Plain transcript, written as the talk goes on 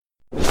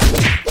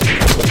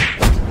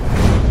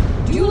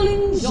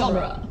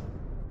genre.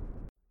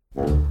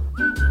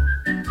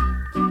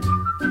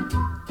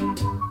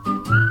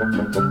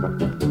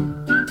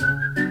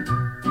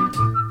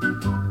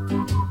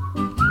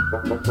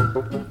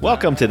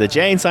 Welcome to the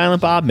Jay and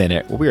Silent Bob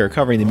Minute, where we are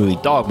covering the movie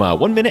Dogma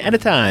 1 minute at a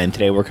time.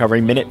 Today we're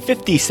covering minute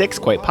 56,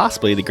 quite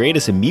possibly the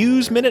greatest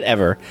Amuse minute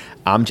ever.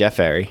 I'm Jeff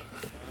Ferry.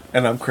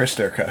 And I'm Chris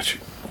Derkach.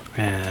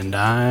 And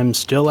I'm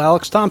still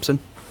Alex Thompson.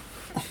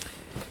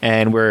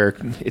 And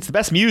it's the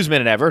best Muse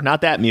minute ever,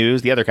 not that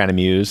Muse, the other kind of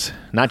Muse,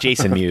 not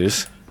Jason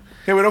Muse.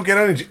 Hey, we don't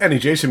get any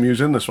Jason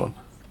Mewes in this one.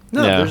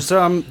 No,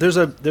 there's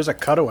a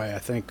cutaway, I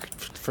think,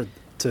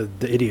 to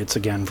the idiots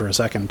again for a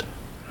second.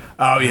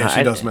 Oh, yeah,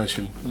 she does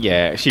mention.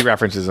 Yeah, she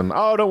references him.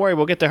 Oh, don't worry,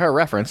 we'll get to her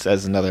reference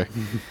as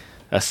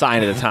a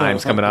sign of the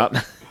times coming up.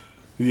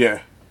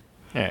 Yeah.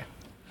 Yeah.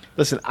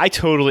 Listen, I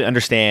totally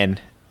understand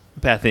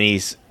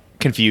Bethany's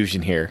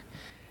confusion here.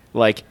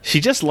 Like,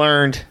 she just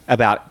learned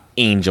about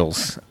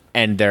angels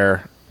and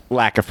their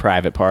lack of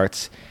private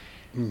parts.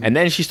 And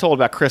then she's told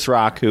about Chris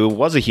Rock, who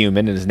was a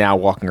human and is now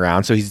walking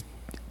around, so he's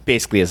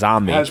basically a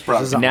zombie. Has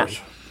private parts.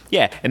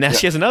 And now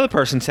she has another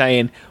person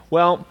saying,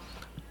 well,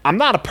 I'm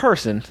not a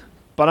person,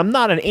 but I'm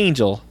not an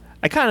angel.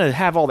 I kind of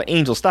have all the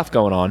angel stuff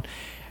going on.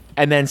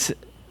 And then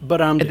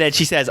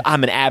she says,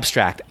 I'm an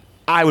abstract.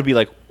 I would be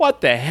like,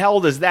 what the hell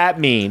does that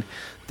mean?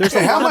 There's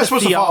how am I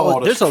supposed to follow all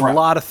this There's crap? A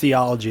lot of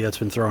theology that's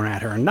been thrown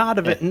at her, and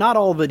not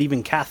all of it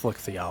even Catholic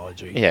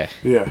theology. Yeah.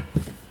 Yeah.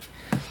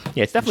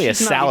 Yeah, it's definitely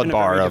She's a not salad even a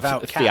bar very of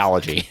devout Catholic.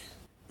 theology.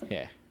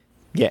 Yeah.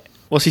 Yeah.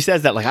 Well, she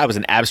says that like I was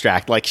an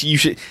abstract. Like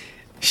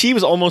she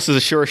was almost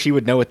as sure she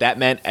would know what that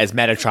meant as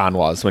Metatron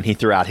was when he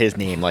threw out his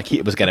name, like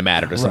it was going to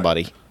matter to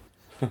somebody.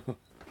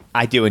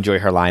 I do enjoy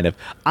her line of,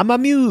 I'm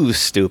amused,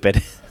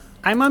 stupid.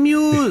 I'm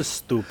amused,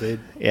 stupid.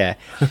 Yeah.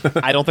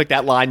 I don't think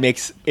that line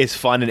is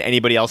fun in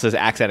anybody else's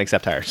accent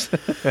except hers.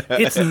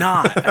 It's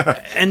not.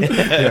 And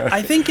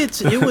I think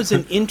it was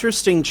an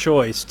interesting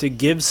choice to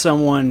give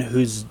someone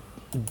who's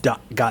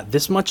got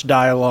this much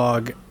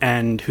dialogue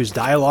and whose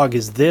dialogue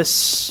is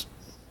this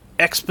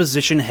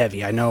exposition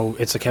heavy. I know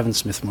it's a Kevin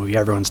Smith movie.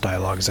 Everyone's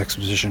dialogue is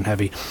exposition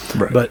heavy.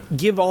 Right. But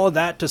give all of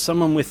that to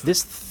someone with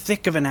this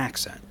thick of an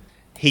accent.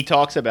 He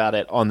talks about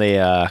it on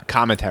the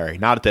commentary,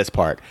 not at this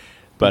part,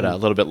 but a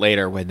little bit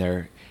later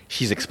when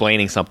she's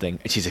explaining something,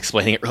 and she's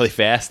explaining it really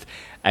fast,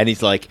 and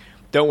he's like,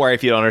 don't worry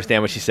if you don't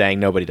understand what she's saying,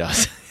 nobody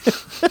does.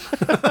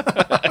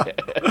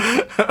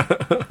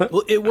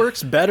 Well, it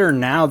works better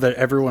now that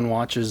everyone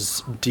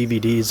watches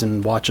DVDs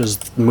and watches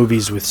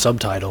movies with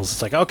subtitles.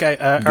 It's like, okay,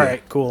 all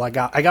right, cool. I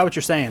got what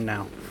you're saying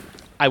now.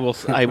 I will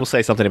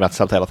say something about the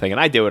subtitle thing, and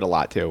I do it a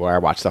lot too, where I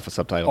watch stuff with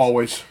subtitles.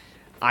 Always.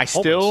 I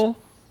still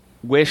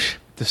wish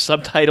the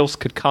subtitles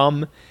could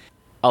come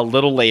a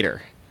little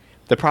later.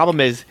 The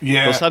problem is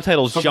the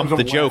subtitles Sometimes jump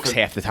the I'm jokes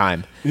laughing. half the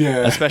time.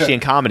 Yeah. Especially in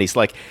comedies.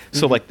 Like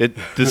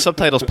the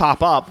subtitles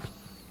pop up,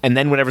 and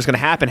then whatever's going to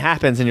happen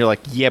happens, and you're like,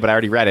 yeah, but I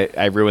already read it.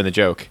 I ruined the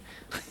joke.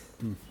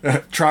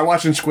 Try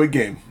watching Squid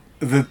Game.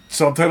 The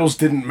subtitles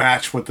didn't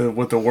match what the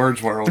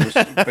words were.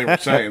 They were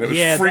saying. It was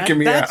freaking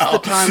me out. That's the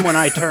time when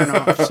I turn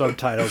off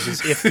subtitles.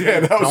 Is if they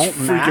that was don't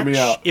freaking me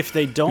out. If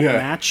they don't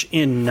match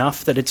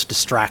enough that it's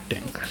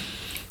distracting.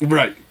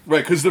 Right,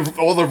 because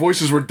all their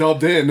voices were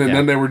dubbed in, and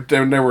then they were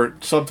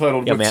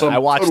subtitled. Yeah, with man, some I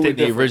watched totally it in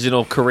the different.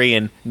 original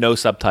Korean, no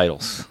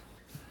subtitles.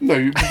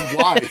 No,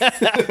 why?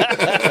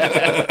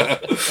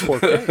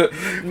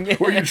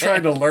 Were you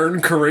trying to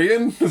learn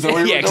Korean? Is that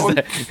what you were doing?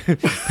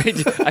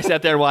 I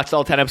sat there and watched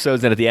all 10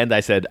 episodes, and at the end I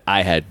said,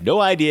 I had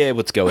no idea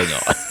what's going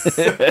on.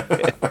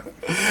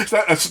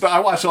 I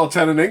watched all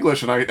 10 in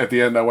English, and at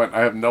the end I went,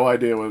 I have no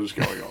idea what was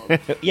going on.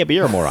 Yeah, but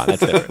you're a moron.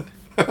 That's different.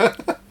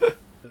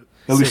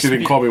 At least she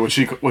didn't call me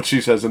what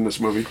she says in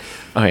this movie.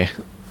 Oh, yeah.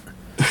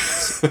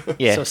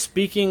 Yeah. So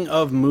speaking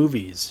of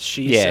movies,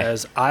 she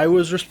says, I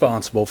was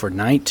responsible for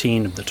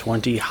 19 of the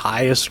 20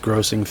 highest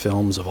grossing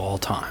films of all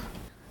time.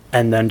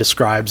 And then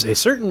describes a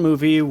certain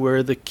movie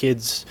where the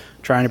kid's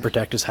trying to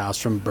protect his house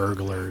from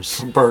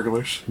burglars.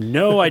 Burglars.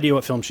 No idea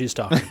what film she's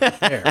talking about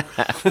there.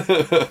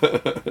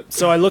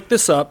 So I looked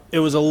this up. It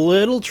was a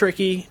little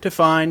tricky to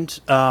find.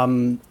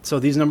 So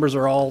these numbers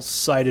are all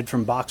cited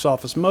from Box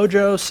Office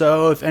Mojo.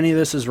 So if any of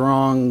this is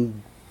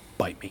wrong,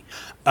 bite me.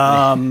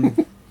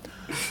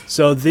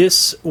 So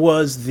this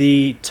was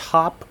the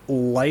top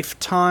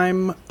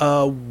lifetime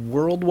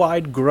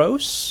worldwide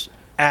gross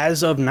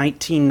as of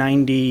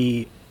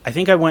 1990. I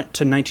think I went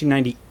to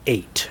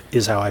 1998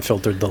 is how I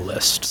filtered the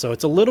list. So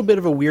it's a little bit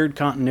of a weird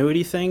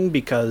continuity thing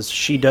because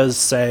she does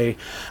say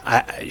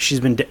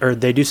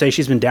they do say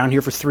she's been down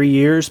here for 3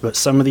 years, but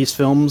some of these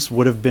films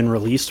would have been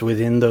released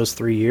within those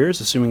 3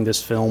 years, assuming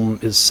this film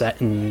is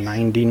set in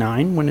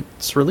 99 when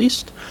it's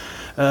released.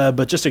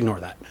 But just ignore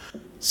that.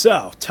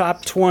 So,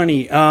 top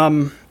 20.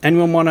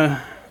 Anyone want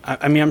to...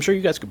 I mean, I'm sure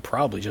you guys could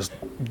probably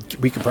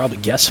we could probably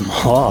guess them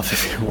all off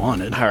if you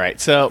wanted. All right,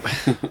 so...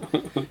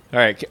 All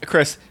right,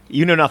 Chris,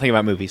 you know nothing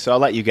about movies, so I'll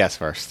let you guess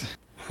first.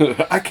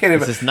 I can't even...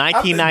 This is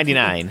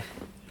 1999.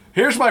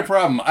 Here's my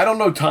problem. I don't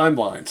know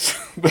timelines.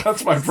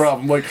 That's my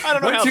problem. Like, I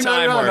don't know how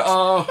time works.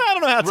 I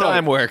don't know how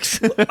time works.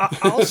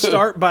 I'll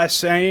start by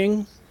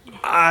saying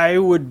I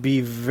would be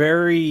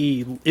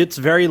it's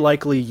very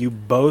likely you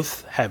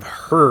both have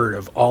heard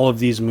of all of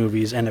these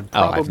movies and have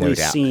I've probably no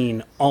doubt.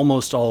 seen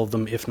almost all of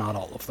them, if not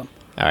all of them.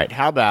 All right,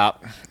 how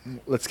about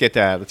let's get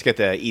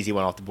the easy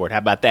one off the board. How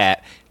about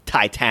that?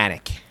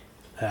 Titanic.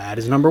 That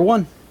is number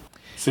one.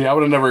 See, I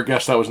would have never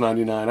guessed that was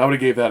 99. I would have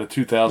gave that a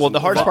 2000. Well, the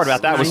hardest part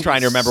about that was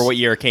trying to remember what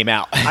year it came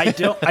out. I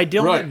don't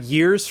Right. have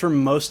years for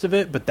most of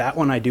it, but that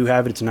one I do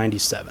have. It's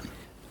 97.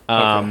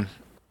 Okay.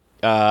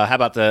 How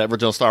about the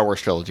original Star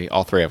Wars trilogy?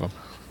 All three of them.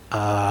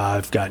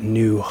 I've got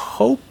New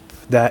Hope.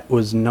 That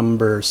was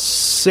number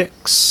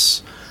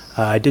 6.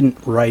 I didn't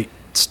write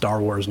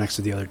Star Wars next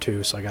to the other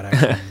two, so I got to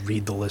actually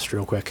read the list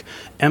real quick.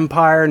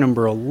 Empire,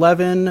 number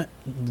 11.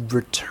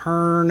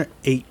 Return,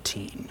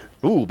 18.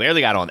 Ooh,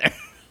 barely got on there.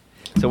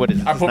 So what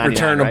is it? I put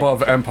Return right?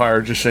 above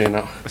Empire, just so you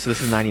know. So this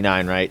is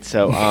 99, right?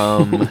 So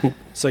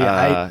So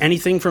yeah,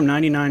 anything from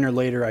 99 or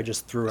later, I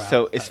just threw out.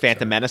 so is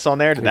Phantom Menace on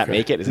there? Did that Okay.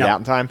 make it? Is No, it out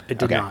in time? It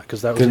did Okay. not,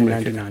 because that was Didn't a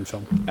make it. 99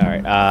 film. All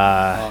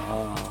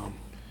right.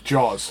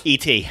 Jaws.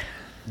 E.T.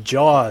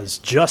 Jaws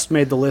just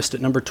made the list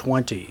at number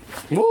 20.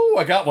 Ooh,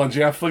 I got one,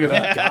 Jeff. Look at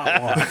that.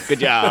 Got one. Good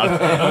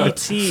job.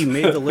 E.T.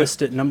 made the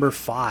list at number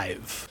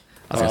 5.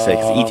 I was gonna say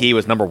 'cause E.T.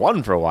 was number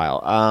 1 for a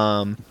while.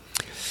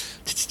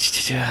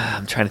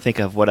 I'm trying to think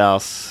of what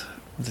else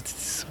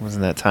was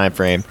in that time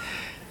frame.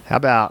 How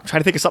about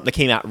trying to think of something that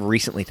came out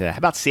recently to that? How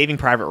about Saving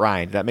Private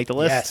Ryan? Did that make the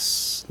list?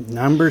 Yes,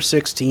 number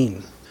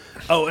 16.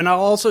 Oh, and I'll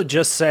also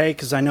just say,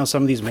 because I know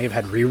some of these may have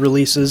had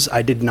re-releases,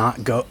 I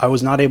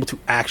was not able to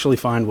actually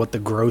find what the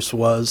gross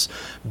was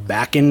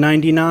back in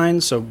 99,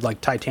 so like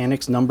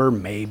Titanic's number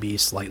may be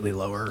slightly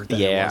lower than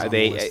Yeah, it was on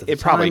the list at the it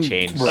probably time.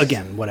 changed.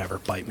 Again, whatever,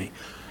 bite me.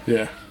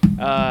 Yeah.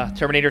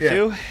 Terminator Yeah.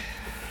 2.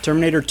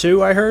 Terminator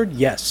 2, I heard?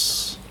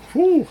 Yes.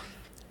 Whew.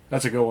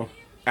 That's a good one.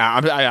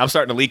 I'm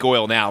starting to leak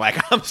oil now. Like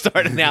I'm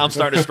starting to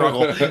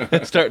struggle.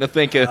 Starting to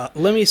think of.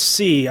 Let me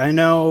see. I'm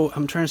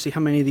trying to see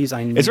how many of these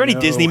I know. Is there any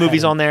Disney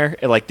movies on there?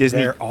 Like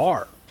Disney, There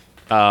are.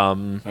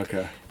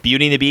 Okay.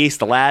 Beauty and the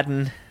Beast,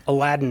 Aladdin,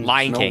 Aladdin.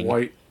 Lion Snow King.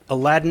 White.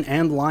 Aladdin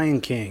and Lion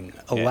King.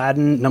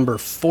 Aladdin number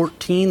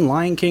 14,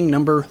 Lion King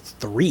number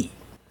 3.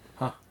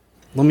 Huh.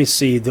 Let me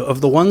see. Of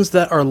the ones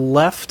that are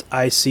left,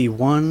 I see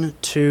 1,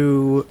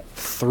 2,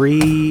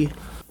 3.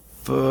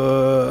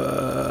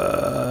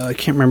 I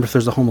can't remember if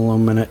there's a Home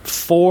Alone minute.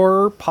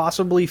 4,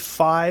 possibly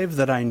 5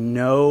 that I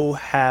know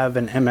have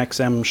an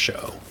MXM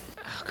show.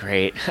 Oh,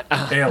 great.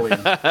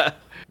 Alien. Yeah,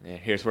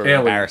 here's where we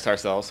Alien. embarrass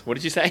ourselves. What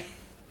did you say?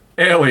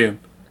 Alien.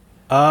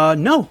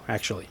 No,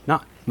 actually,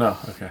 not. No,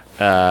 okay.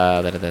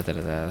 All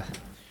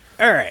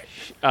right.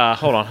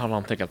 Hold on.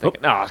 I'm thinking.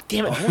 Oh,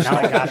 damn it. Now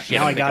I got it.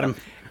 Now I got him.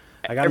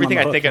 I got Everything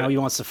him on I the hook. think of- Now he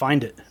wants to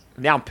find it.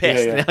 Now I'm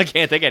pissed. Yeah, yeah. Now I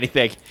can't think of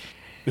anything.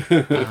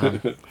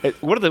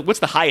 What's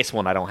the highest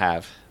one I don't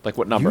have? Like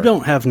what number? You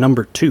don't have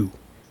number 2.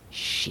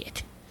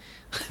 Shit.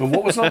 And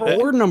what was number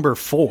 1? Or number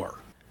 4.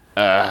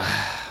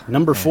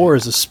 Number 4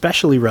 is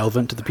especially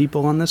relevant to the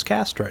people on this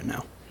cast right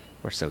now.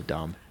 We're so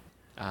dumb.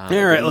 All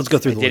right, let's go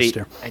through the list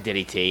here. I did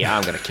E.T.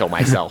 I'm gonna kill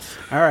myself.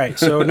 All right,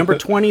 so number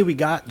 20, we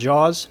got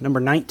Jaws. Number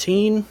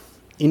 19,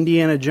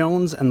 Indiana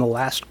Jones and the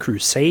Last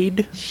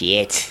Crusade.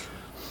 Shit.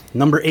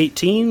 Number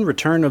 18,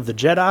 Return of the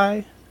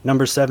Jedi.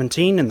 Number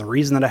 17, and the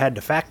reason that I had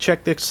to fact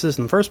check this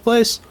in the first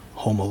place,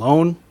 Home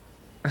Alone.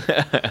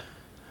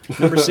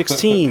 Number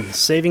 16,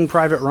 Saving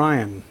Private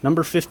Ryan.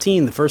 Number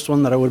 15, the first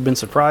one that I would have been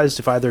surprised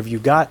if either of you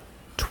got,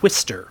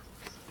 Twister.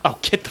 Oh,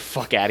 get the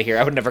fuck out of here!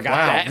 I would never got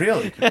Wow, that.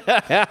 really?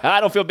 I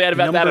don't feel bad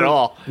about that at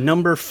all.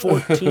 Number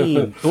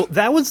 14. Well,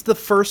 that was the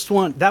first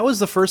one. That was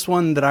the first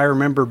one that I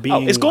remember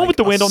being. is Gone with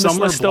the Wind a on this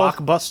summer list still?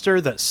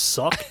 blockbuster that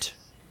sucked.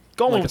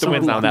 Going Like with a the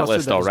wind's summer not on that blockbuster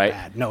list, though, was right?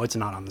 bad. No, it's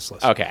not on this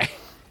list. Okay.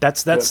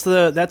 That's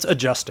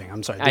adjusting.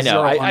 I'm sorry. I These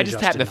know. are all I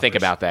just happened to unadjusted think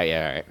numbers. about that.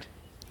 Yeah. All right.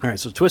 All right,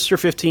 so Twister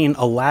 15,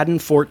 Aladdin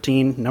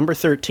 14, number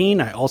 13.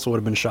 I also would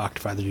have been shocked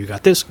if either of you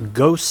got this.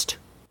 Ghost.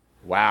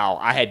 Wow.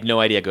 I had no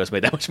idea Ghost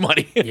made that much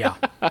money. Yeah.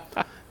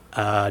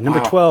 Number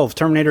 12,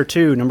 Terminator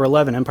 2. Number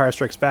 11, Empire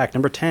Strikes Back.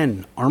 Number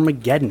 10,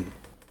 Armageddon.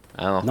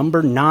 Oh.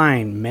 Number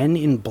 9, Men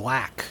in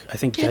Black. I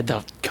think Get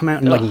that the- come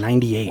out in like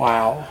 98.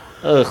 Wow.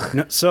 Ugh.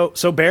 No,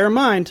 so bear in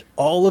mind,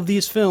 all of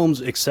these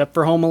films, except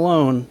for Home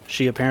Alone,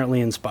 she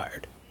apparently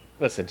inspired.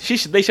 Listen,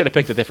 they should have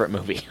picked a different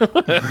movie. They should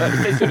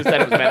have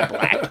said it was Men in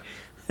Black.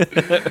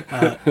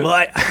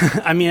 Well,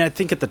 I mean, I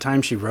think at the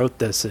time she wrote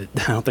this, I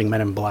don't think Men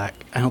in Black.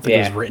 I don't think it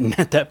was Yeah. written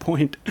at that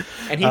point.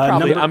 And he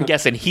probably, number- I'm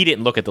guessing he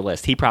didn't look at the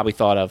list. He probably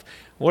thought of,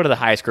 what are the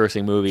highest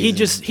grossing movies?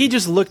 He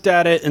just looked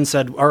at it and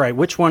said, "All right,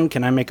 which one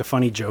can I make a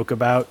funny joke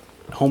about?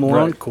 Home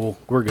Alone, Right. cool,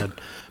 we're good."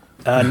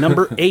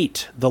 Number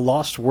 8, The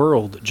Lost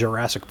World,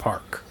 Jurassic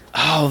Park.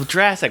 Oh,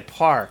 Jurassic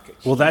Park.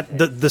 Well, that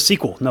the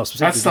sequel, no,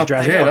 specifically That's not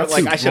Jurassic yeah, Park. that's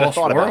Like, the I should have Lost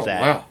thought about World.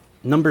 that. Wow.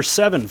 Number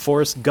 7,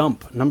 Forrest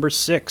Gump. Number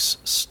 6,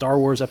 Star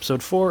Wars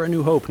Episode 4, A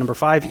New Hope. Number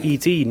 5,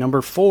 E.T.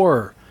 Number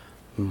 4,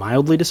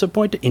 mildly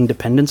disappointed,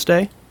 Independence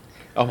Day.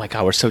 Oh my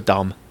God, we're so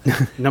dumb.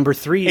 Number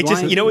 3, It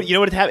just, you know what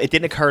it happened? It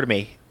didn't occur to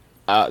me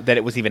that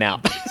it was even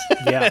out.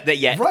 Yeah. that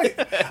yet. Right.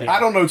 I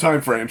don't know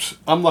time frames.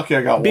 I'm lucky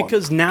I got one.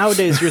 Because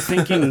nowadays you're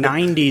thinking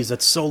 90s.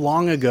 That's so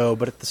long ago,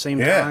 but at the same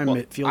Yeah. time, Well,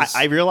 it feels.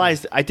 I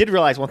did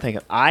realize one thing.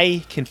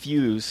 I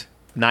confuse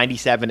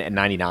 97 and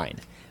 99.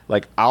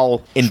 Like,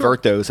 I'll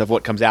invert those of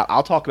what comes out.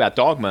 I'll talk about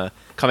Dogma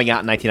coming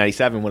out in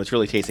 1997 when it's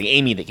really chasing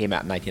Amy that came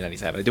out in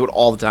 1997. I do it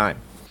all the time.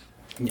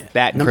 Yeah.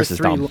 That and Chris is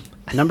dumb.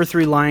 Number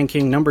 3, Lion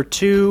King. Number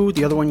 2,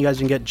 the other one you guys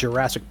can get,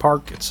 Jurassic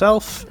Park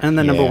itself, and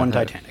then number Yeah. 1,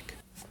 Titanic.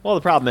 Well,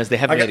 the problem is they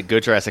haven't I got- made a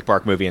good Jurassic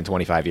Park movie in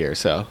 25 years,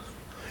 so...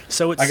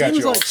 So it I got seems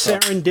you all like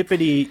set.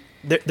 Serendipity.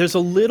 There's a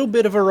little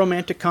bit of a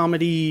romantic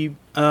comedy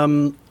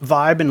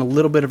vibe and a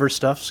little bit of her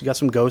stuff. So you got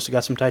some Ghost, you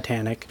got some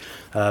Titanic,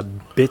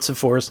 bits of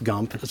Forrest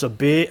Gump. It's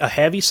a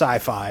heavy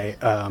sci-fi.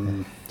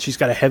 She's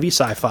got a heavy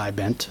sci-fi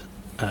bent.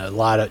 A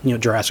lot of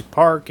Jurassic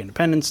Park,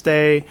 Independence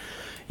Day,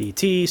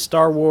 E.T.,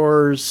 Star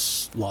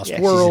Wars, Lost Yeah,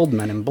 World,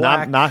 Men in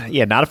Black,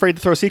 Not afraid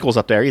to throw sequels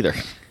up there either.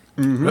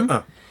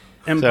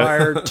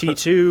 Empire,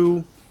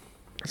 T2.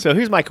 So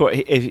here's my quote.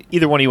 If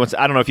either one of you wants,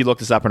 I don't know if you looked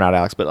this up or not,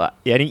 Alex, but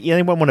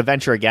anyone want to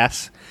venture a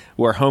guess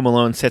where Home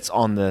Alone sits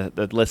on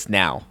the list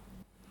now?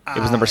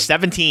 It was number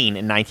 17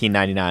 in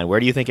 1999.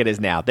 Where do you think it is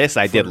now? This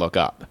I did look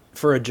up.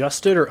 For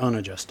adjusted or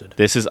unadjusted?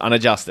 This is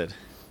unadjusted.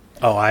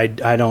 Oh, I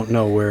don't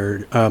know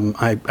where.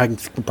 I can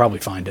probably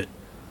find it.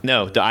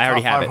 No, I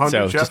already have it. 500,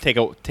 So Jeff?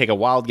 just take a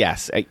wild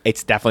guess.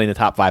 It's definitely in the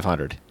top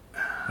 500.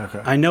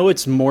 Okay. I know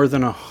it's more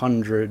than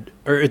 100,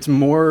 or it's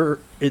more.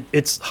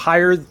 It's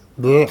higher.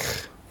 Ugh.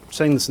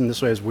 Saying this in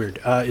this way is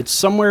weird. It's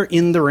somewhere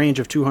in the range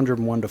of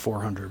 201 to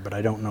 400, but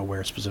I don't know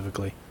where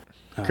specifically.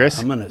 Chris?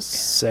 I'm gonna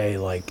say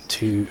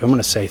I'm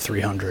gonna say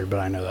 300, but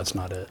I know that's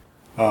not it.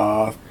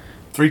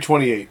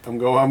 328.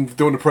 I'm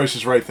doing the Price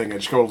is Right thing. I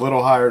just go a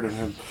little higher than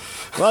him.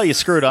 Well, you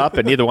screwed up,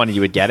 and neither one of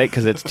you would get it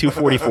because it's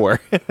 244.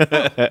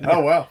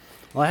 Oh wow.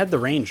 Well, I had the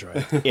range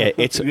right. Yeah,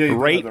 it's Yeah, you did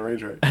right, have the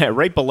range right.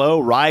 right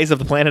below Rise of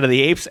the Planet of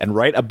the Apes and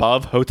right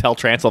above Hotel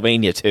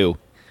Transylvania 2.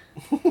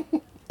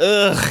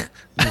 Ugh.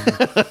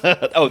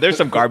 Oh, there's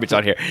some garbage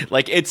on here.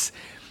 Like, it's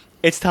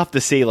tough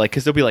to see, like,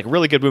 because there'll be, like,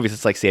 really good movies.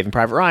 It's like Saving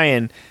Private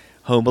Ryan,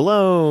 Home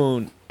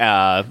Alone,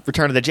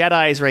 Return of the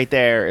Jedi is right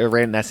there,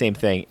 right in that same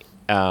thing.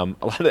 And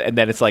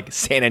then it's like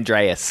San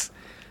Andreas.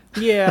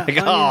 Yeah, Like,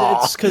 I mean,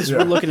 aw. it's because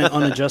we're looking at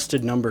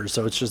unadjusted numbers,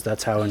 so it's just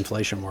that's how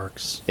inflation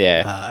works.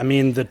 Yeah. I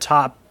mean,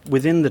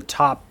 within the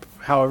top,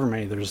 however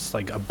many, there's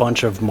like a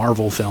bunch of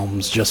Marvel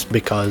films just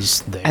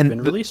because they've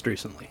been released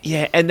recently.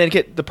 Yeah, and then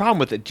the problem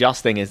with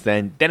adjusting is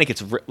then it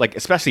gets like,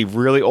 especially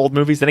really old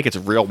movies, then it gets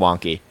real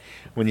wonky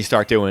when you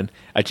start doing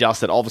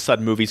adjusted. All of a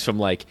sudden, movies from,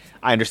 like,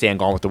 I understand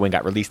Gone with the Wind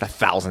got released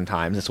 1,000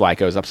 times, that's why it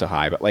goes up so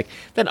high. But, like,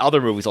 then other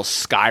movies will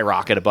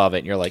skyrocket above it,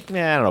 and you're like,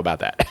 I don't know about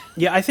that.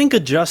 Yeah, I think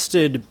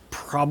adjusted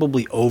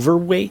probably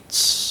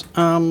overweights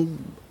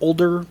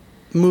older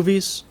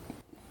movies.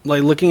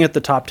 Like, looking at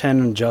the top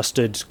 10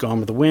 adjusted, Gone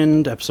with the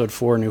Wind, Episode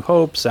 4, New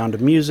Hope, Sound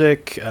of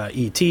Music,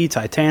 E.T.,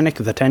 Titanic,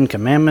 The Ten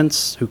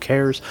Commandments, who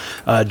cares?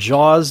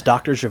 Jaws,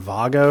 Dr.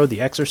 Zhivago,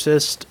 The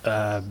Exorcist,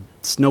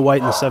 Snow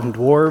White and the Seven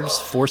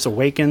Dwarves, Force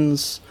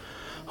Awakens,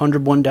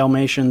 101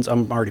 Dalmatians.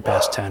 I'm already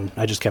past 10.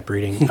 I just kept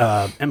reading.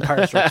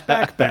 Empire Strikes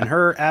Back,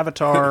 Ben-Hur,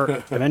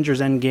 Avatar,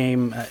 Avengers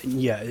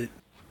Endgame.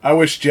 I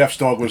wish Jeff's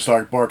dog would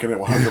start barking at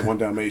 101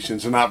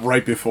 Dalmatians and not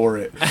right before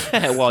it.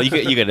 Well, you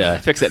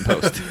could fix it in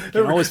post. You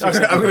can always fix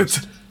it.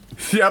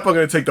 I'm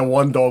gonna take the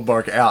one dog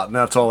bark out, and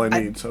that's all I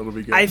need. So it'll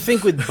be good. I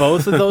think with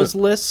both of those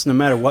lists, no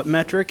matter what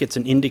metric, it's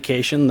an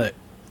indication that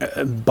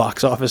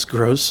box office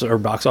gross or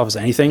box office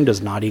anything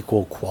does not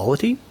equal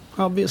quality,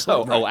 obviously.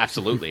 Oh,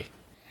 absolutely.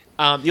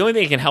 The only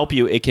thing it can help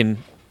you, it can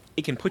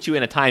put you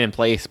in a time and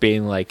place,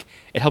 being like,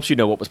 it helps you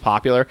know what was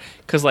popular.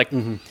 Because, like,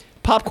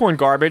 popcorn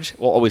garbage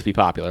will always be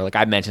popular. Like,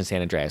 I mentioned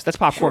San Andreas. That's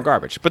popcorn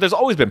garbage. But there's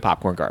always been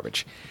popcorn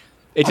garbage.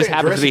 It just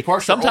happens to be Jurassic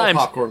Parks are all sometimes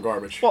popcorn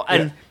garbage. Well,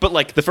 but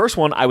like the first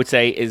one, I would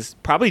say is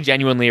probably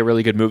genuinely a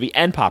really good movie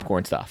and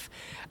popcorn stuff.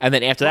 And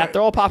then after that, Right.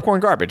 they're all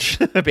popcorn garbage,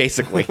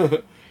 basically.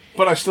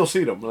 But I still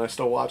see them and I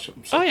still watch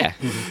them. So. Oh yeah.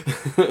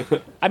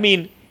 I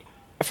mean,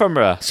 from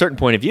a certain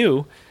point of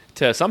view,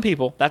 to some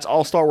people, that's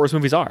all Star Wars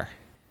movies are.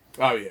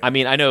 Oh yeah. I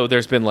mean, I know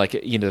there's been like,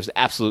 there's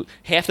absolute,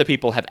 half the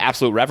people have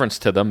absolute reverence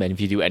to them, and if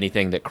you do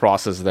anything that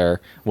crosses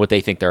what they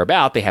think they're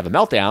about, they have a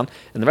meltdown,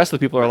 and the rest of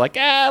the people are like,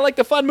 I like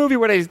the fun movie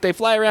where they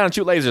fly around and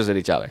shoot lasers at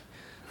each other.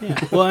 Yeah.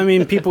 Well, I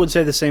mean, people would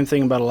say the same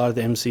thing about a lot of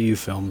the MCU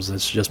films.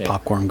 It's just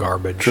popcorn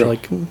garbage. True.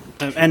 Like,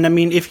 and I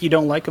mean, if you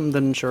don't like them,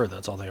 then sure,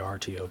 that's all they are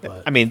to you.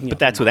 But I mean, but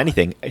that's with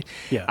anything.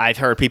 Yeah. I've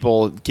heard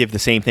people give the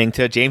same thing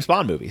to James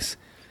Bond movies.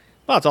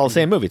 Well, it's all the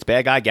same movie. It's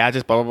bad guy,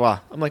 gadgets, blah, blah, blah.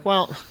 I'm like,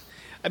 well,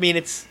 I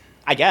mean,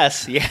 I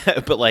guess, yeah,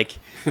 but like...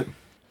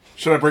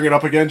 Should I bring it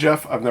up again,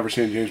 Jeff? I've never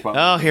seen James Bond.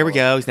 Oh, here we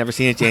go. He's never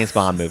seen a James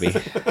Bond movie.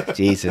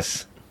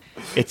 Jesus.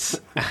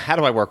 How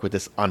do I work with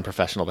this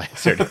unprofessional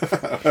bastard?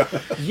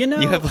 You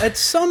know, at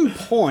some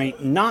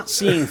point, not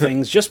seeing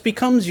things just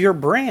becomes your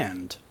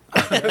brand.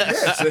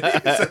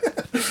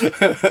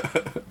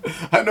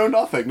 I know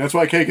nothing. That's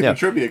why I can't get the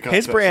trivia contest.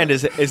 His brand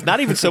is not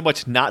even so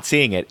much not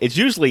seeing it. It's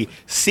usually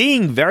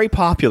seeing very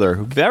popular,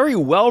 very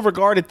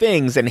well-regarded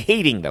things and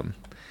hating them.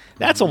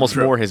 That's almost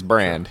more his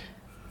brand.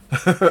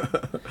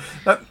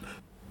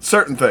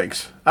 Certain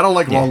things. I don't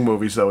like long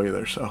movies, though,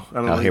 either. So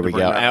I don't here we go.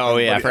 Oh,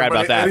 yeah, I forgot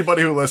about that.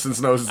 Anybody who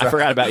listens knows that. I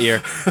forgot about your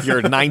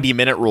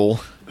 90-minute rule.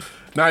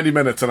 90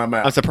 minutes and I'm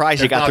out. I'm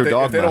surprised you got through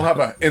Dogma. If they don't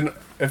have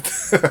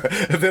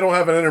if they don't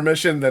have an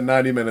intermission, then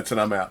 90 minutes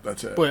and I'm out.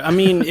 That's it. But, I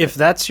mean, if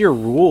that's your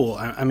rule,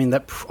 I mean,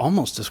 that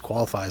almost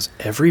disqualifies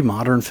every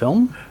modern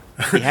film.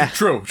 Yeah.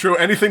 True.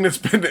 Anything that's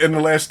been in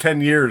the last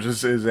 10 years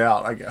is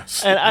out, I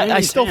guess. And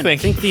I still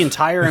think the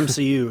entire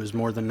MCU is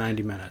more than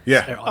 90 minutes.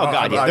 Yeah. Oh,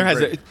 God, yeah. There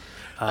has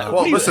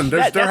well, listen,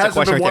 there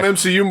hasn't been one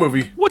MCU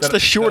movie. What's the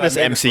shortest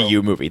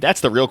MCU movie?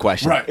 That's the real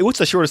question. Right. What's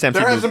the shortest MCU movie?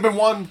 There hasn't been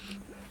one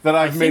that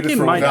I've made it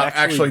through without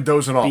actually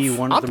dozing off. Be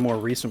one of the more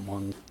recent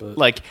ones. But.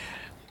 Like,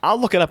 I'll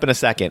look it up in a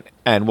second,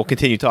 and we'll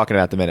continue talking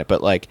about it in a minute.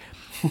 But, like,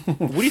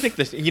 what do you think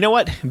this... You know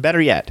what?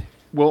 Better yet.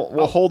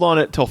 We'll hold on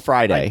it till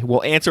Friday.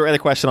 We'll answer the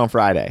question on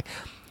Friday.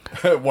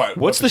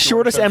 What's the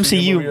shortest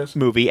MCU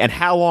movie, and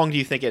how long do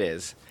you think it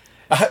is?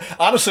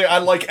 Honestly, I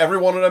like every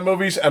one of them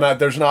movies, and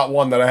there's not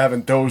one that I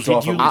haven't dozed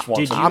off at least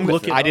once.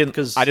 I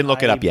didn't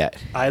look it up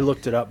yet. I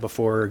looked it up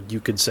before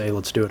you could say,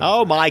 let's do it.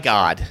 Oh, my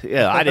God.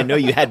 Yeah, I didn't know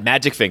you had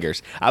magic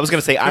fingers. I was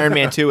going to say Iron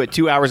Man 2 at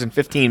 2 hours and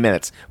 15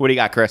 minutes. What do you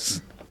got,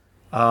 Chris?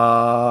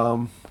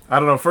 I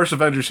don't know. First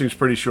Avenger seems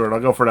pretty short. I'll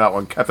go for that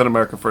one. Captain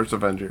America First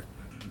Avenger.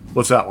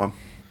 What's that one?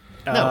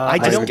 No, I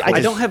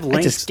don't have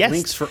links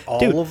for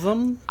all of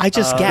them. I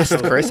just guessed,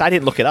 Chris. I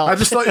didn't look it up. I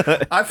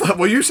thought.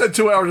 Well, you said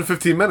 2 hours and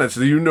 15 minutes.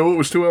 Do you know it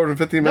was 2 hours and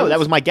 15 minutes? No, that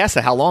was my guess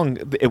of how long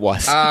it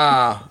was.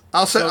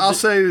 I'll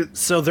say.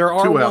 So there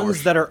are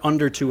ones that are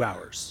under 2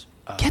 hours.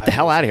 Get the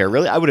hell out of here!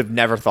 Really, I would have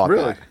never thought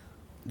that.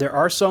 There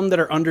are some that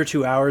are under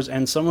 2 hours,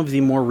 and some of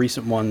the more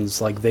recent ones,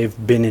 like they've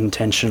been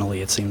intentionally,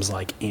 it seems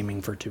like,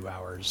 aiming for 2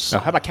 hours. Oh,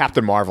 how about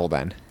Captain Marvel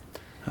then?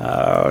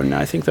 No,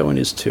 I think that one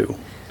is 2.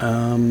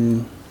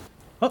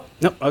 Oh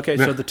no! Okay,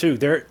 so the 2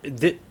 there.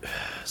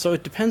 So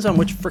it depends on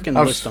which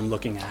freaking list I'm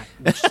looking at.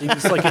 Which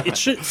seems like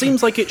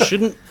seems like it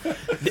shouldn't.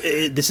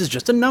 This is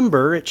just a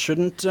number. It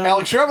shouldn't.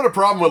 Alex, you're having a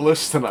problem with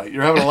lists tonight.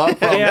 You're having a lot of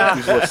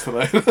problems with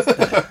these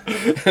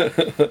lists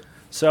tonight.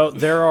 So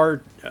there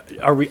are.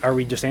 Are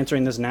we just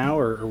answering this now,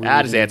 or are we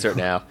just answer it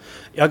now?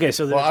 Okay,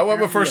 so I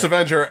went with First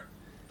Avenger.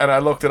 And I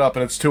looked it up,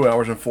 and it's 2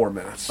 hours and 4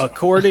 minutes.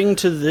 According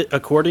to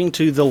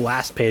the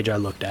last page I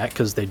looked at,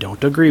 because they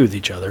don't agree with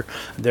each other,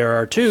 there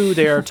are 2.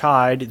 They are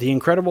tied. The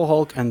Incredible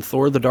Hulk and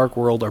Thor: The Dark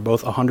World are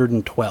both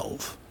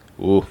 112.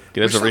 Ooh,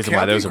 there's a reason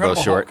why those are both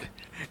short.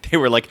 They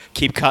were like,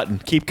 keep cutting.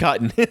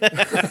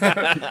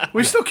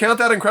 We still count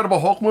that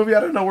Incredible Hulk movie? I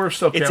didn't know we're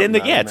still counting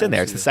it's in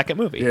there. It's the second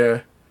movie.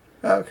 Yeah.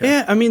 Okay.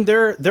 Yeah, I mean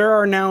there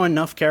are now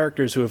enough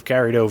characters who have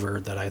carried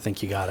over that I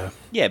think you gotta.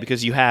 Yeah,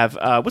 because you have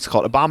what's it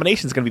called?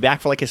 Abomination's going to be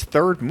back for like his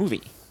 3rd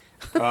movie.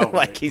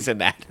 Right. He's in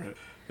that.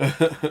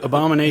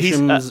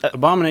 Abomination.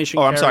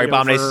 Oh, I'm sorry.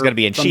 Abomination's going to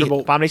be in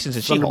She-Hulk. Abomination's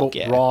in She-Hulk.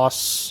 Yeah.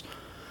 Ross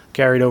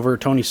carried over.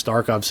 Tony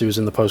Stark obviously was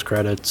in the post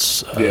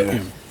credits.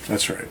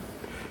 That's right.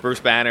 Bruce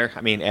Banner.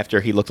 I mean,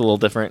 after he looked a little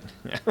different.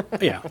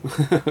 Yeah.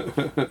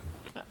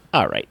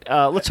 All right,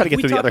 let's try to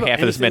get through the other half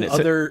of this minute.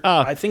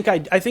 I think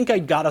I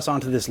got us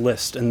onto this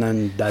list, and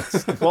then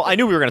that's. Well, I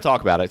knew we were going to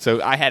talk about it,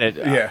 so I had it.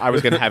 I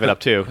was going to have it up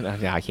too.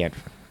 Yeah, I can't.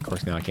 Of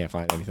course, now I can't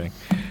find anything.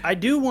 I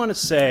do want to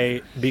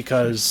say,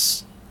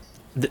 because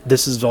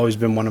this has always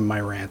been one of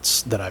my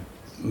rants that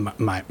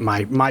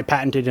my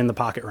patented in the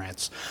pocket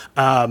rants,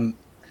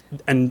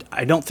 and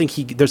I don't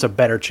think there's a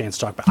better chance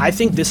to talk about. I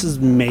think this is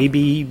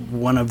maybe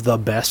one of the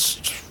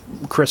best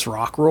Chris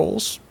Rock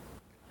roles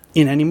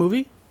in any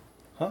movie.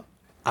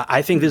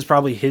 I think this is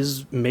probably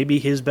his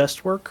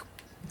best work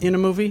in a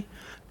movie,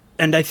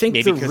 and I think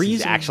maybe because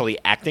he's actually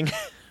acting.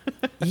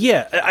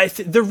 Yeah,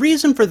 the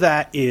reason for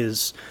that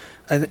is,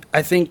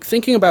 I think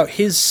thinking about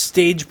his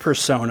stage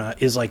persona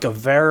is like a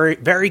very,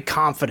 very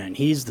confident.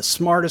 He's the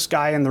smartest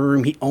guy in the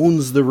room. He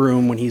owns the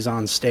room when he's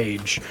on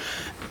stage,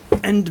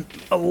 and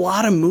a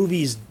lot of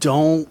movies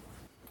don't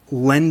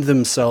lend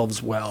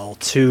themselves well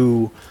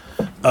to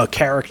a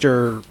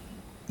character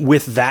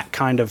with that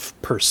kind of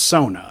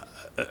persona.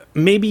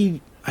 Maybe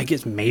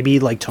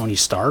like Tony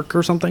Stark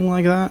or something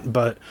like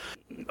that,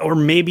 or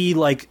maybe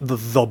like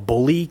the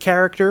bully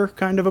character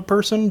kind of a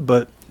person,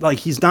 but like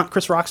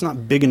Chris Rock's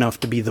not big enough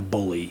to be the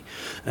bully,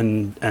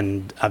 and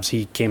obviously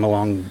he came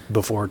along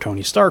before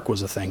Tony Stark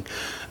was a thing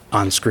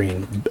on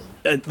screen.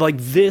 Like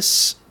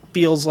this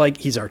feels like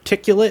he's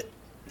articulate.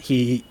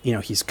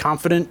 He's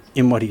confident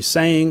in what he's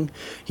saying.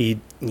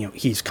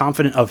 He's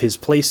confident of his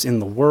place in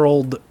the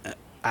world.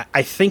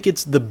 I think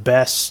it's the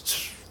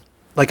best.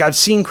 Like, I've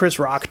seen Chris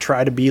Rock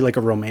try to be like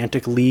a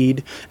romantic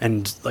lead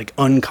and like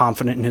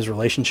unconfident in his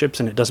relationships,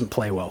 and it doesn't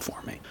play well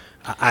for me.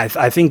 I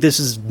think this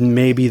is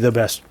maybe the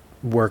best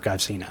work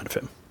I've seen out of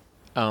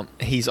him.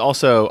 He's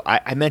also,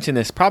 I mentioned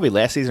this probably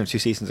last season or 2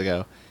 seasons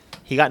ago.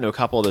 He got into a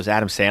couple of those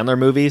Adam Sandler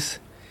movies,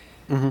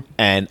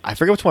 and I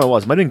forget which one it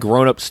was. It might have been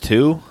Grown Ups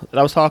 2 that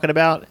I was talking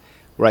about,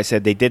 where I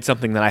said they did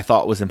something that I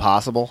thought was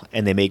impossible,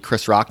 and they made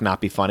Chris Rock not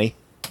be funny.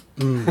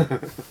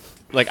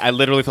 Like, I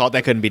literally thought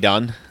that couldn't be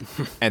done,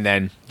 and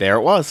then there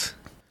it was.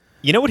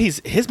 You know what?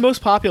 His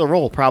most popular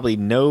role, probably,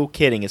 no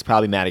kidding, is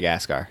probably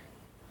Madagascar.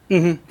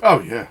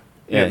 Oh, yeah.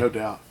 Yeah, no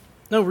doubt.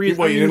 No reason.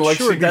 What, you didn't like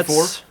CB4?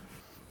 That's.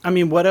 I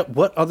mean,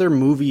 what other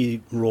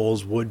movie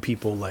roles would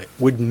people like?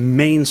 Would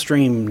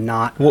mainstream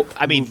not? Well,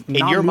 I mean,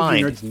 in your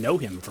mind, nerds know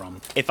him from.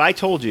 If I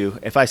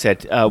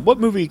said, what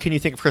movie can you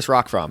think of Chris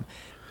Rock from?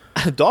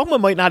 Dogma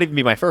might not even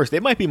be my first.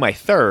 It might be my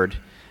third,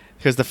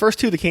 because the first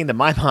two that came to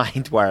my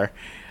mind were,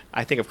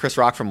 I think of Chris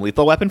Rock from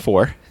Lethal Weapon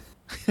 4,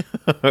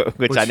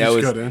 which I know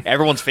is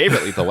everyone's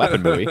favorite Lethal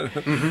Weapon movie.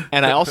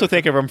 And I also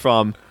think of him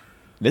from,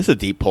 this is a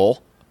deep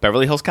pull,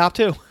 Beverly Hills Cop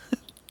 2.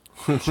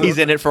 He's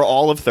in it for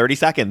all of 30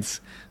 seconds.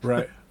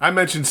 Right. I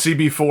mentioned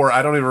CB4.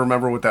 I don't even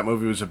remember what that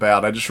movie was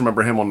about. I just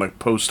remember him on the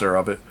poster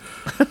of it.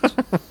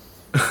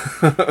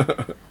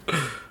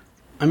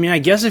 I mean, I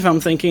guess if I'm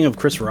thinking of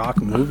Chris Rock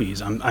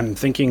movies, I'm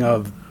thinking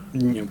of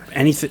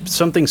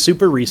something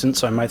super recent.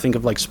 So I might think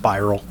of like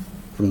Spiral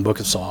from the Book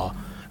of Saw.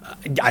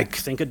 I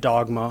think of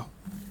Dogma.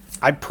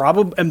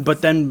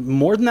 But then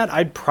more than that,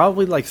 I'd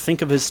probably like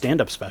think of his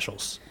stand-up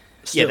specials.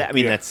 Still.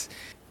 Yeah,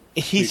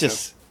 he's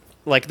just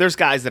like, there's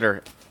guys that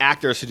are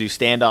actors who do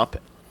stand-up.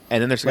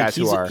 And then there's guys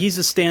he's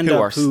a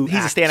stand-up who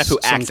acts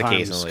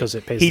occasionally because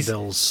it pays the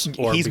bills.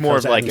 Or he's more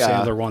of like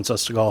Sandler wants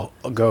us to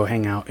go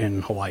hang out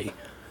in Hawaii.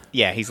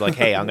 Yeah, he's like,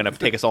 hey, I'm gonna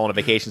take us all on a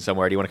vacation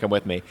somewhere. Do you want to come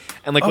with me?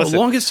 And like, listen,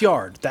 Longest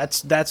Yard.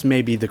 That's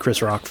maybe the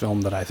Chris Rock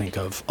film that I think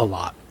of a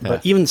lot.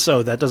 But even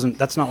so,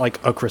 that's not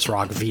like a Chris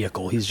Rock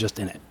vehicle. He's just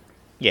in it.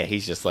 Yeah,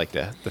 he's just like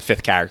the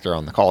fifth character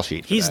on the call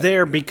sheet. He's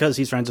there because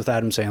he's friends with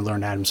Adam Sandler,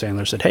 and Adam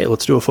Sandler said, hey,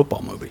 let's do a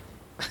football movie.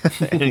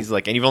 And he's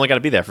like, and you've only got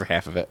to be there for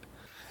half of it.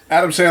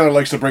 Adam Sandler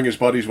likes to bring his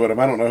buddies with him.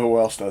 I don't know who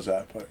else does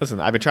that. But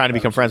listen, I've been trying to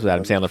become friends with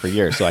Adam Sandler for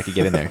years so I could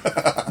get in there.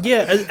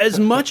 Yeah, as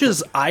much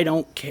as I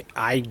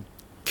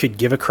could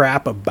give a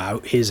crap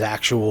about his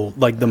actual,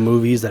 like, the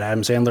movies that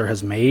Adam Sandler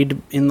has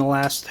made in the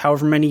last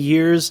however many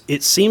years,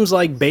 it seems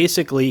like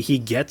basically he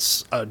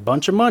gets a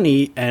bunch of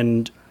money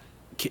and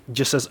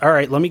just says, all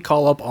right, let me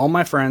call up all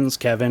my friends,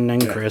 Kevin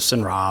and Chris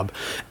and Rob,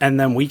 and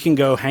then we can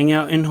go hang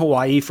out in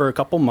Hawaii for a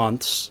couple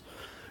months,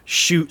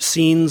 shoot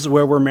scenes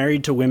where we're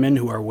married to women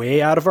who are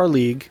way out of our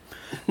league.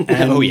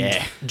 And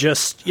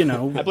just, I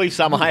believe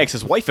Salma Hayek's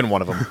his wife in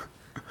one of them.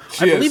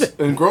 I believe it.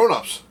 And Grown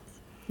Ups.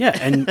 Yeah,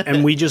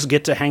 and we just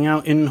get to hang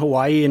out in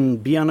Hawaii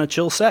and be on a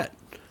chill set.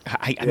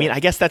 I mean,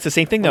 I guess that's the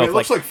same thing, though. It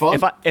looks like fun.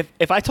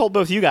 If I told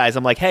both you guys,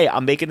 I'm like, hey,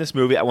 I'm making this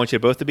movie. I want you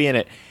both to be in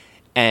it.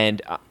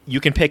 And you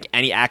can pick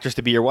any actress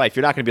to be your wife.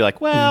 You're not going to be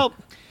like, well...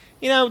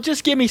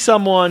 just give me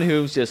someone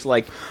who's just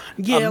like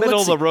a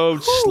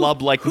middle-of-the-road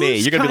schlub like me.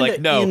 You're going to be like,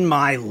 no. In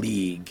my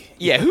league.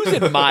 Yeah, who's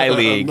in my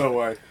league? No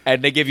way.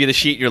 And they give you the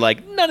sheet, and you're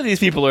like, none of these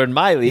people are in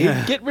my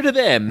league. Get rid of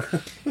them.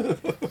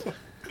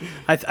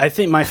 I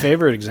think my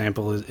favorite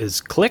example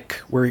is Click,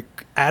 where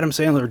Adam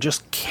Sandler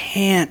just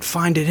can't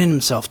find it in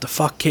himself to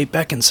fuck Kate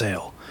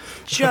Beckinsale.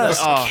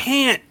 Just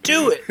can't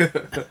do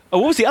it.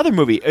 What was the other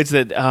movie? It's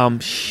that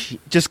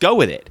Just Go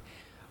With It.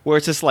 Where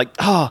it's just like,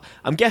 I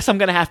guess I'm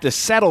going to have to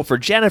settle for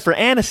Jennifer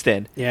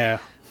Aniston. Yeah.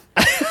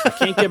 I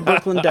can't get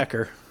Brooklyn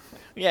Decker.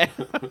 Yeah.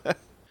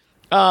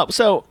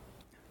 So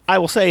I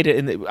will say, I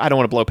don't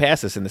want to blow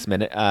past this in this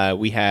minute.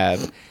 We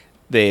have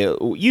the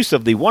use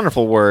of the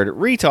wonderful word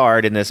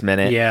retard in this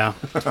minute. Yeah.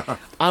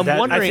 I'm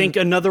wondering. I think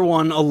another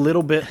one a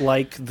little bit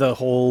like the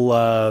whole,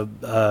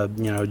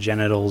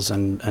 genitals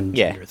and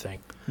gender thing.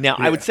 Now,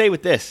 I would say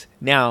with this,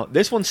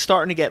 this one's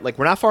starting to get, like,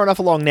 we're not far enough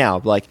along now,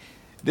 but, like,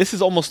 this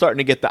is almost starting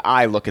to get the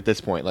eye look at this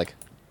point. Like,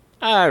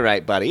 all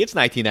right, buddy, it's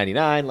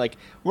 1999. Like,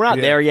 we're not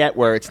there yet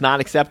where it's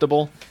not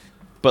acceptable.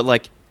 But,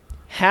 like,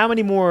 how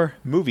many more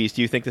movies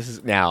do you think this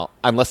is now,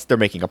 unless they're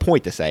making a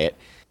point to say it,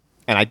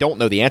 and I don't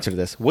know the answer to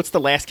this, what's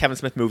the last Kevin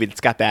Smith movie that's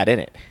got that in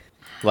it?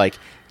 Like,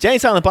 Jay and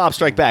Silent Bob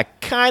Strike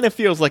Back kind of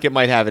feels like it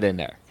might have it in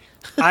there.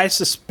 I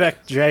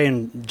suspect Jay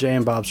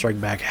and Bob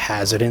Strike Back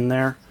has it in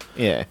there.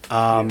 Yeah.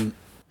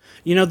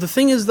 The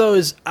thing is,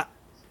 though,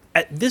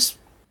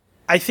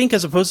 I think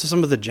as opposed to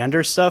some of the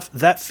gender stuff,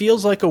 that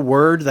feels like a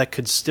word that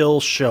could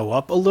still show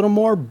up a little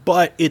more,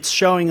 but it's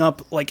showing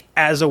up like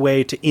as a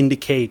way to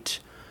indicate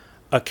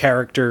a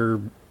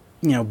character,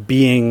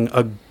 being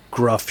a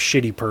gruff,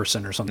 shitty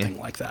person or something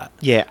like that.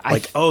 Yeah,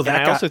 like that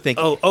guy. I also think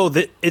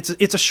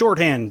it's a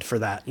shorthand for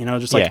that.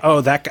 Just like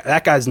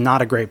that guy's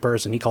not a great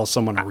person. He calls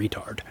someone a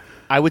retard.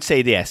 I would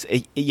say this.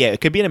 It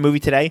could be in a movie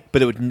today,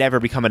 but it would never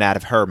be coming out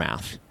of her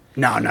mouth.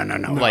 No.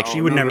 Like she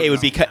would never.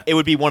 It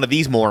would be one of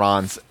these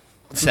morons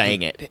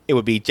saying it. It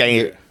would be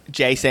Jay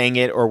saying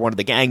it, or one of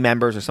the gang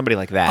members, or somebody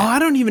like that. I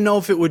don't even know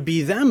if it would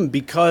be them,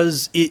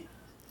 because it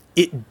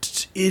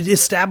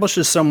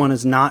establishes someone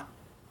as not.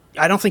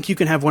 I don't think you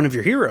can have one of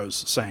your heroes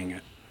saying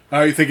it.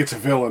 You think it's a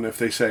villain if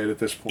they say it at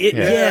this point?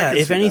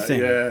 If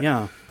anything,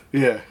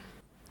 yeah.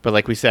 But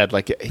like we said,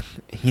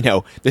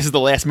 this is the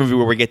last movie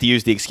where we get to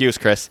use the excuse,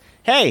 Chris.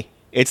 Hey,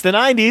 It's the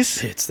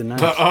 90s. It's the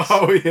 90s.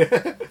 Oh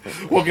yeah.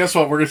 Well, guess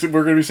what? We're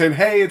gonna be saying,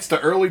 hey, it's the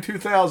early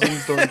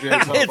 2000s during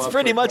Jay's It's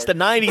pretty much the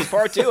 90s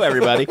part 2,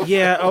 everybody.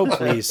 Yeah, oh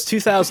please.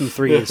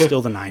 2003 is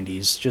still the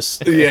 90s.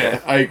 Just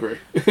Yeah, I agree.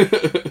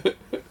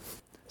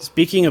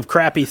 speaking of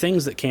crappy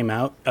things that came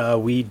out,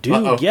 we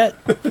do get,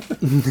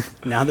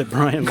 now that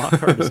Brian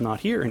Lockhart is not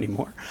here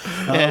anymore,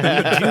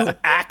 we do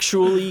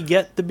actually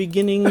get the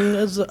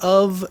beginnings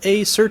of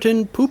a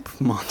certain poop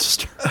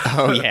monster.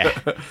 Oh, yeah.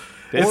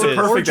 This Or is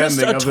perfect Or just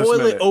ending a of this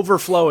toilet minute.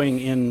 overflowing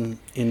in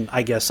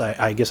I guess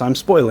I'm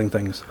spoiling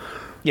things.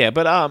 Yeah,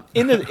 but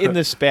in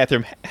this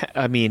bathroom,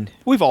 I mean,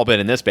 we've all been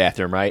in this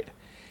bathroom, right?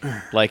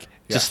 Like,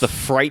 just the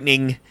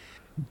frightening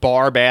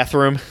bar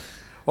bathroom.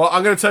 Well,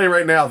 I'm going to tell you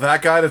right now,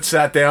 that guy that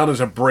sat down is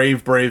a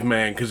brave, brave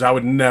man, because I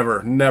would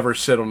never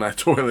sit on that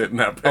toilet in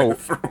that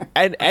bathroom.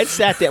 And Ed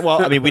sat down.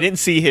 Well, I mean, we didn't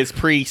see his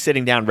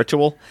pre-sitting down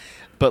ritual,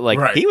 but, like,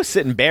 Right. he was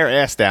sitting bare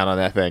ass down on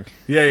that thing.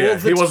 Yeah. Well,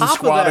 the He wasn't top of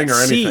squatting that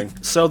or anything.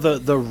 seat, so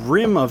the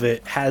rim of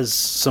it has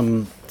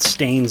some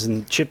stains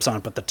and chips on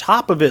it, but the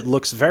top of it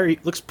looks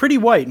pretty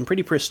white and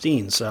pretty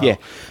pristine. So Yeah.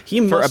 he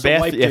For a, must have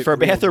wiped it for a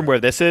real bathroom good. where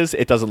this is,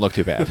 it doesn't look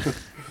too bad.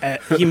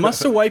 He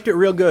must have wiped it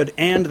real good,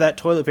 and that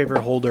toilet paper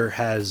holder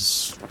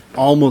has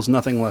almost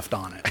nothing left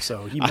on it,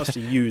 so he must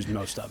have used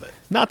most of it.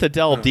 Not to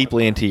delve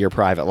deeply into your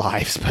private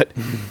lives, but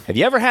have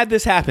you ever had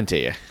this happen to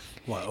you?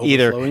 What,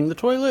 Either- overflowing the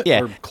toilet?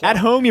 Yeah, Or at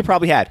home you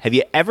probably had. Have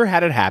you ever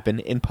had it happen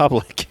in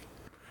public?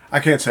 I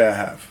can't say I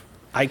have.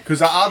 I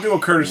Because I'll do a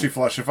courtesy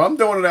flush. If I'm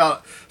doing it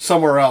out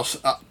somewhere else,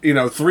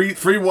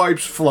 three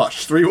wipes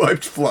flush. 3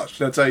 wipes flush.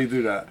 That's how you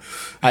do that.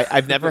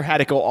 I've never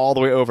had it go all the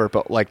way over,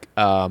 but like,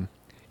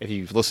 if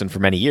you've listened for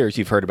many years,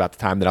 you've heard about the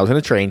time that I was in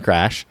a train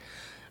crash.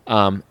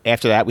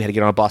 After that, we had to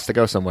get on a bus to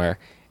go somewhere,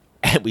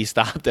 and we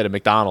stopped at a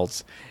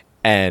McDonald's,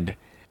 and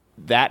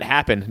that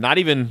happened. Not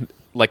even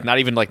like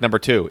number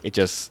 2. It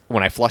just,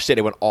 when I flushed it,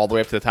 it went all the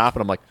way up to the top,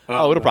 and I'm like,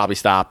 oh, it'll probably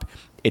stop.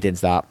 It didn't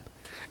stop.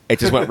 It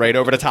just went right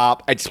over the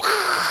top. I just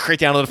right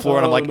down to the floor,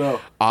 and I'm like, no.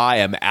 I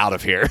am out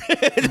of here.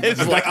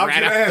 It's like, I was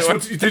ran going to out the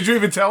ask, door. did you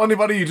even tell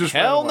anybody? You just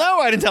Hell ran away? no,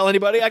 I didn't tell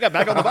anybody. I got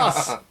back on the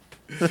bus.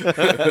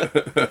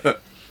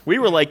 We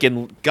were like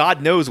in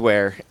God knows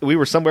where. We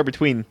were somewhere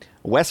between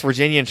West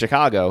Virginia and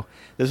Chicago.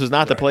 This was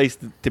not the place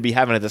to be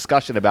having a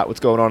discussion about what's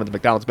going on in the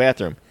McDonald's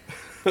bathroom.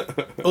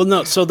 Well,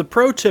 no. So the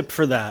pro tip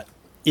for that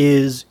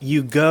is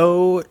you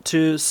go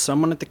to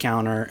someone at the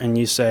counter and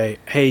you say,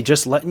 "Hey,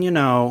 just letting you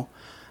know,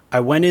 I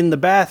went in the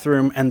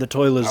bathroom and the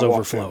toilet is I walked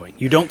overflowing."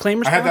 You don't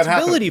claim I had that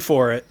responsibility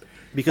for it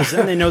because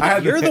then they know that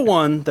had you're that- the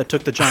one that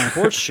took the giant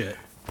horse shit.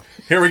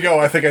 Here we go.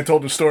 I think I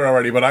told the story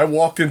already, but I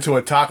walked into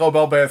a Taco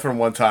Bell bathroom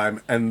one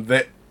time, and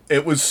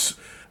it was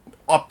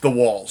up the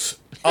walls,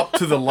 up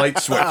to the light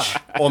switch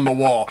on the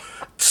wall.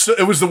 So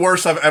it was the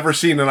worst I've ever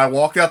seen. And I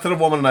walked out to the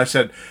woman and I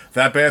said,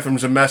 "That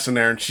bathroom's a mess in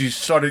there." And she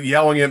started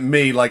yelling at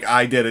me like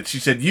I did it. She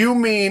said, "You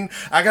mean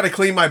I got to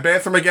clean my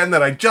bathroom again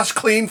that I just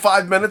cleaned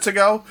 5 minutes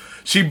ago?"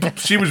 She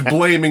was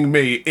blaming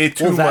me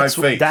to my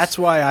face. That's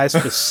why I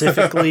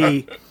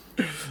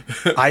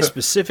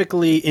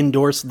specifically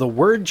endorse the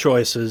word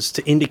choices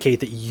to indicate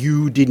that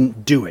you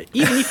didn't do it,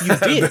 even if you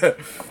did.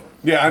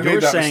 yeah, I made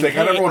You're that saying, mistake.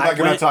 I never went back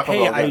in that Taco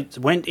Bell. I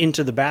went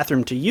into the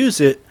bathroom to use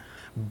it,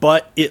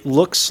 but it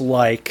looks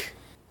like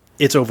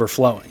it's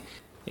overflowing.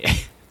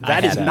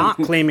 That is had not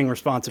claiming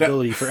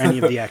responsibility for any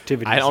of the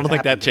activities. I don't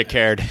think that happened chick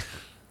there. cared.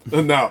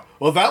 No.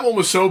 Well, that one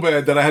was so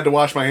bad that I had to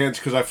wash my hands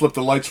because I flipped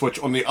the light switch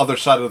on the other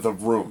side of the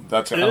room.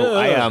 That's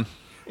how.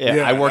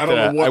 Yeah, I worked I don't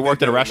know what I worked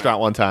they at a do in restaurant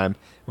one time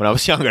when I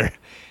was younger,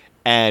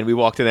 and we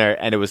walked in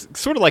there, and it was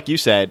sort of like you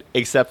said,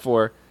 except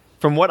for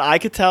from what I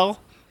could tell,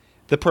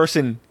 the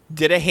person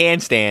did a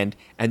handstand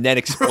and then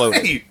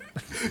exploded. Right.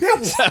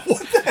 Yeah,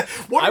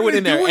 what I are went they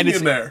in there, doing and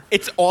in there?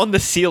 it's on the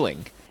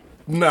ceiling.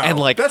 No, and,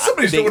 like, that's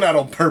somebody's they- doing that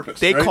on purpose.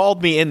 They right?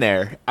 called me in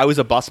there. I was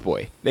a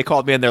busboy. They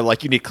called me in there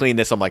like, "You need to clean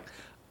this." I'm like,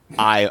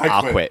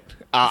 I'll quit. quit.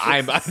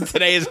 I'm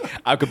today is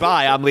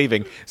goodbye. I'm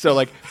leaving. So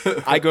like,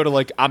 I go to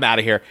like, I'm out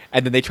of here,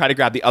 and then they try to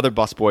grab the other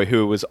busboy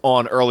who was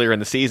on earlier in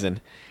the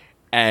season,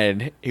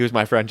 and he was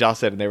my friend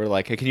Justin, and they were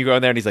like, "Hey, can you go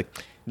in there?" And he's like,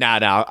 "Nah,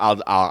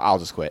 I'll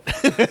just quit."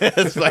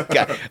 It's like,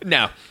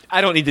 no,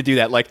 I don't need to do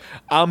that. Like,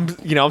 I'm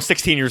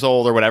 16 years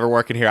old or whatever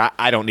working here.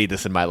 I don't need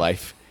this in my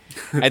life.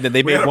 And then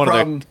they We made had a one of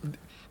problem. the.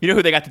 You know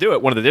who they got to do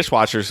it? One of the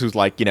dishwashers who's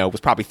like, was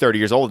probably 30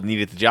 years old and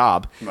needed the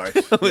job. Nice.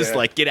 was Yeah.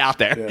 like, get out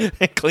there Yeah.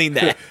 and clean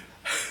that.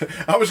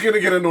 I was going to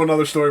get into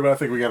another story, but I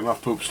think we got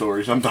enough poop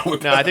stories. I'm done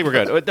with No, that. I think we're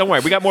good. Don't worry.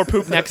 We got more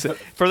poop next.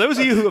 For those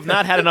of you who have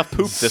not had enough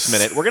poop this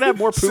minute, we're going to have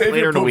more poop Save later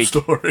your in the poop week.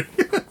 story.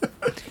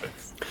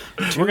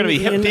 We're going to be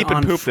hip in deep in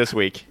on poop this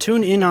week.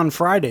 Tune in on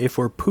Friday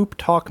for Poop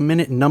Talk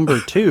Minute number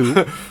 2.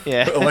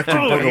 Yeah. Electric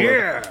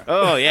Boogaloo.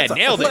 Oh, yeah.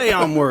 Nailed Play it.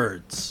 on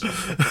words.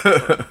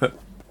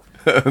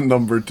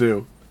 Number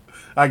 2.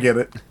 I get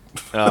it.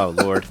 Oh,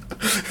 Lord.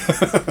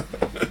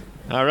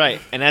 All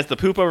right. And as the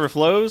poop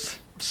overflows,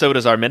 so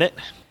does our minute.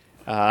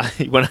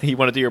 You want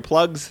to do your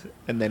plugs,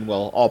 and then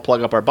we'll all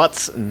plug up our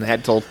butts and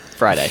head till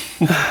Friday.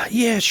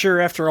 Yeah,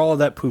 sure. After all of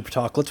that poop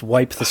talk, let's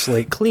wipe the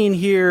slate clean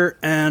here,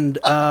 and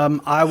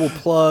I will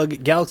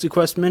plug Galaxy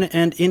Quest Minute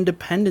and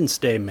Independence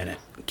Day Minute.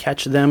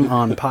 Catch them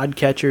on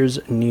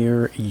podcatchers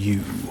near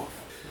you.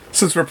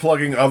 Since we're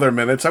plugging other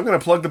minutes, I'm going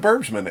to plug the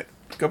Burbs Minute.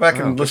 Go back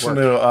and listen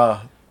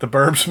to the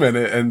Burbs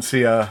Minute and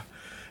see how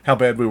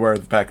bad we were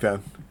back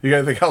then. You got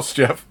anything else,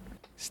 Jeff?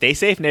 Stay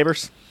safe,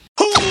 neighbors.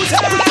 Who's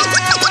house?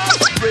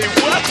 Say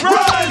what?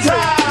 Runs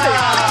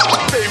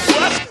house. Say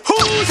what?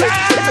 Who's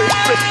house?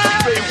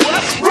 Say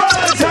what?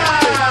 Runs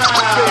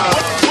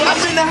house. I'm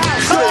in the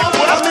house. Say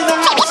what? I'm in the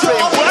house. Say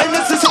what? And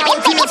this is how a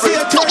DMC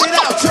turn it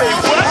out. Say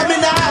what? I'm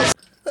in the house.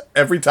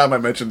 Every time I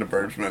mention the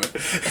Burbs Minute.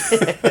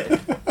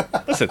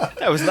 Listen,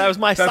 that was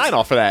my sign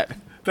off for that.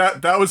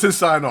 That was his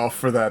sign off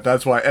for that.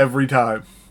 That's why every time.